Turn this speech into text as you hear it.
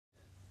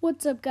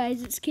What's up,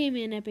 guys? It's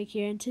K-Man Epic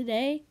here, and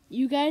today,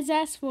 you guys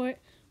asked for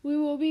it, we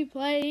will be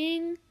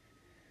playing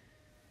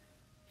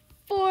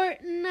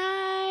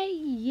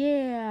Fortnite,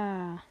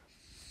 yeah!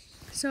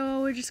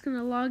 So, we're just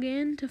gonna log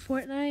in to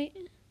Fortnite.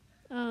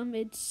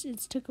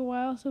 It's took a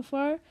while so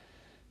far.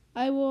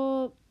 I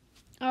will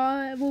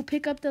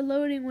pick up the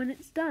loading when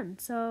it's done,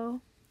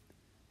 so,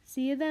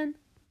 see you then.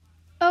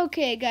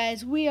 Okay,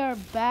 guys, we are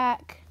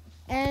back,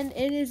 and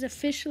it is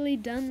officially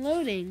done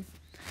loading.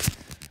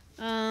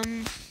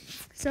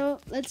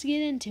 So let's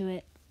get into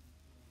it.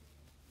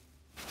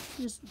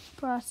 Just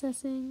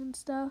processing and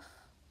stuff.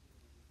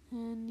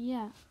 And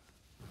yeah.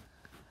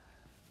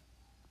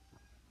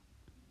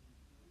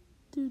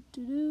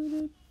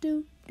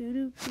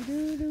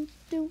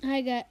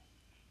 Hi guys.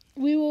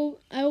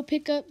 I will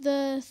pick up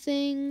the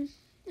thing.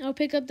 I'll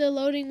pick up the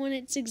loading when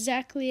it's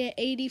exactly at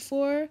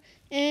 84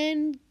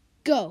 and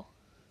go.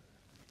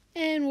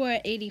 And we're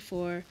at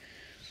 84.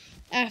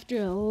 After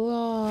a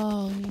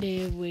long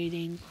day of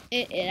waiting.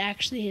 It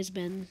actually has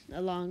been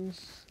a long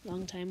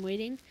time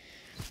waiting.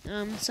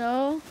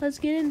 So let's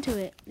get into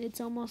it. It's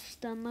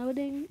almost done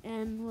loading,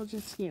 and we'll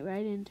just get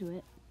right into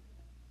it.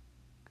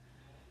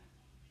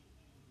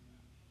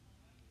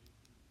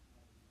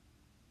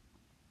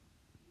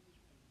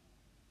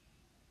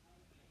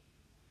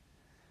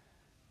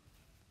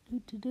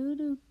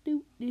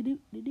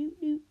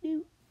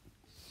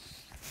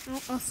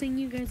 I'll sing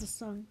you guys a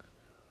song.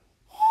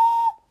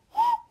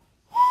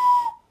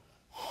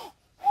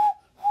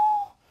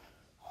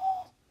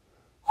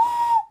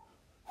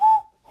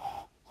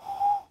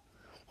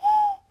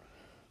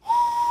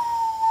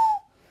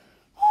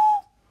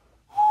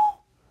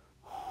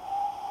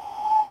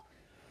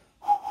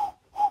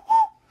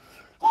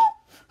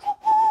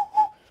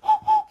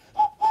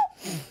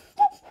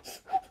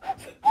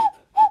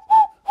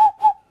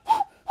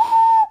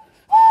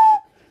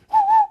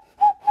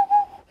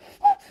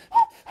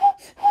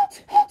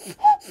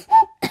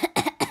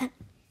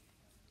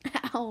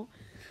 Ow.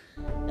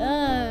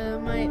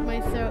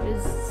 My throat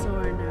is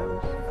sore now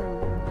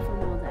from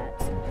all that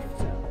stuff.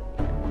 So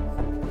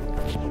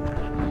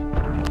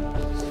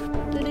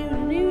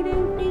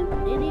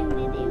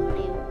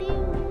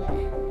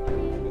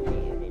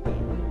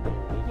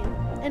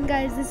and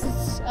guys, this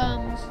is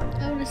I'm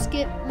gonna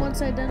skip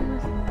once I'm done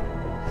with.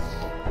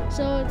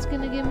 So it's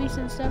gonna give me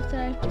some stuff that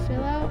I have to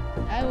fill out.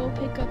 I will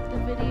pick up the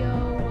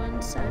video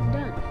once I'm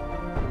done.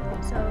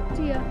 So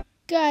see ya.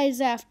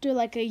 Guys, after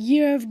like a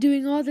year of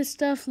doing all this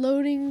stuff,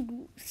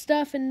 loading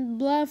stuff and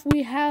bluff,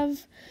 we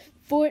have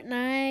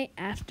Fortnite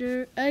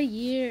after a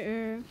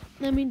year.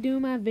 Let me do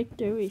my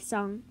victory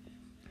song.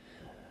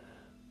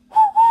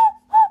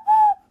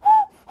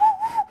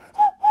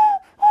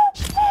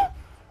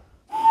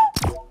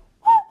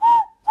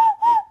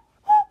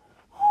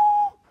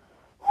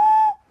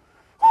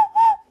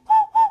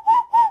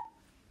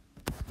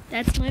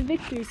 That's my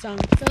victory song.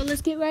 So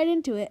let's get right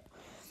into it.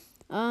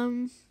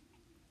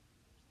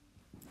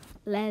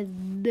 Let's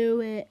do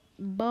it,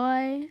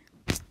 boy.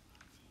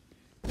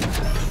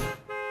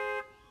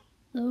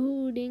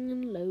 Loading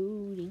and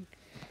loading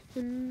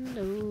and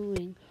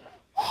loading.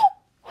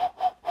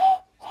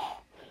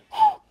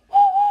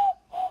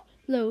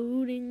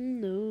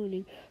 Loading,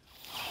 loading.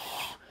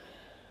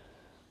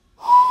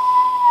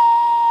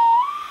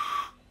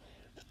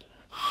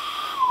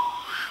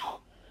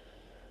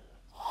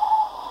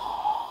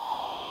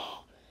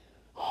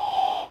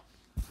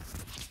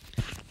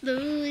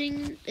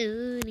 Loading,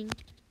 loading.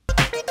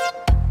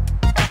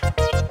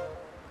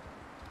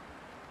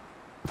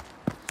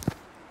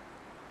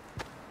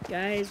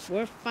 Guys,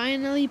 we're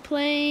finally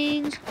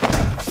playing.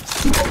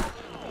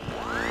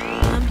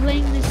 I'm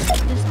playing this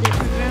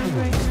different round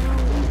right now.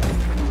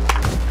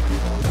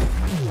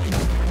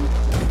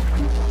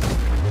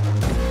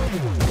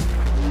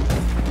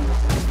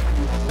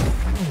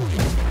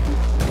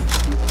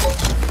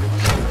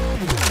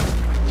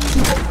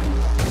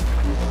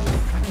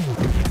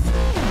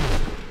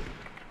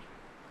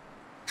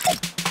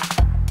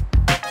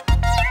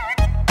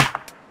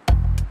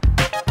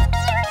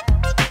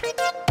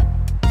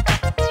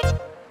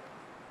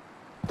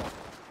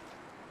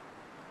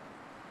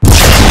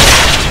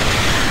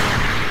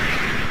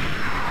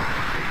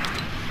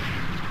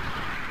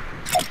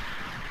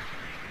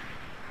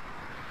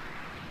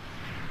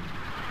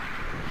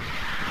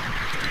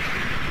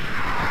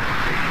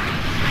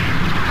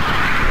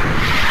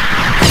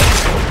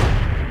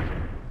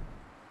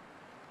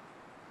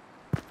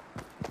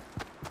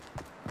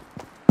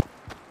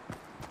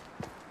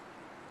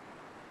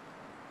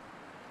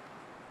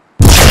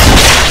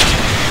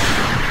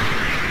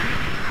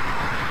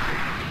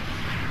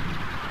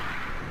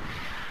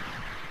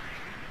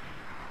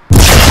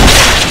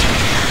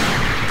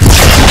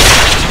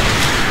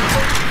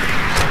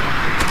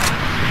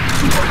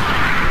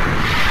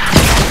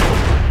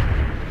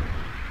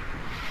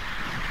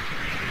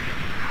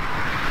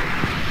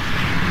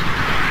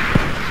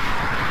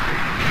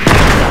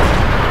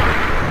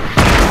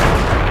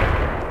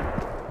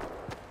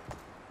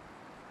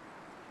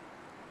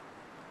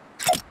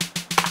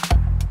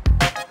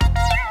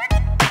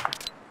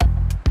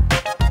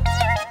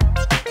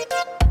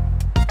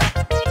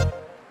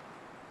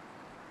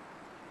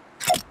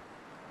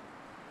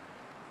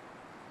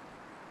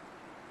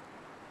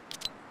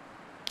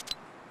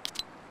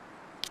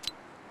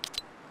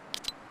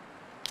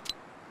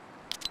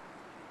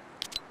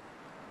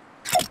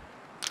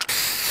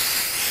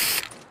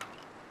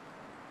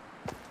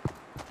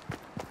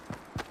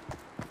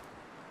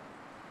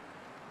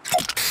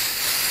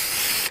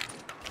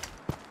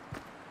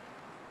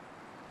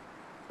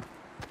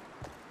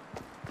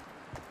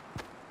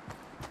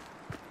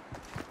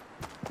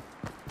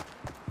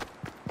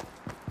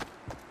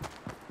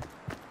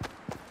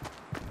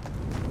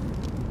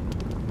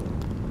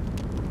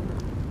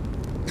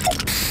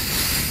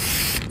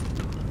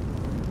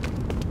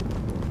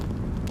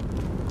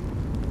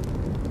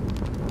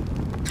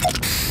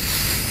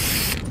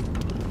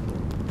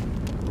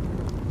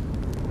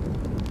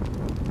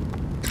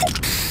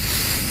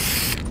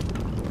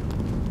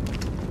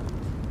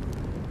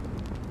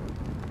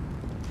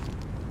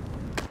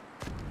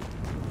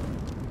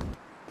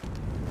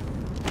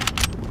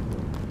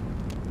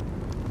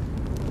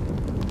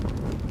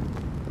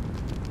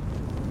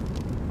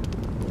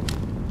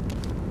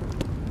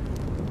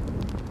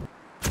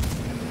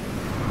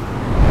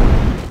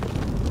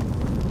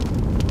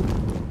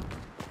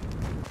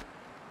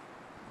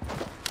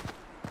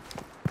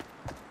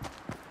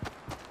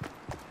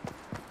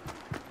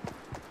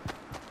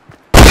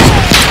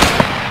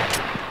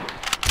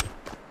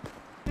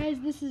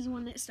 this is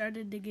when it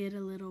started to get a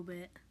little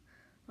bit,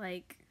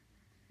 like,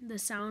 the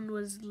sound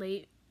was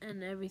late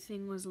and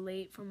everything was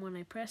late from when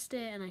I pressed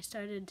it, and I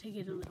started to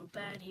get a little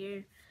bad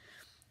here.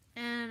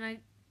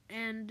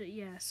 And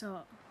yeah,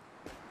 so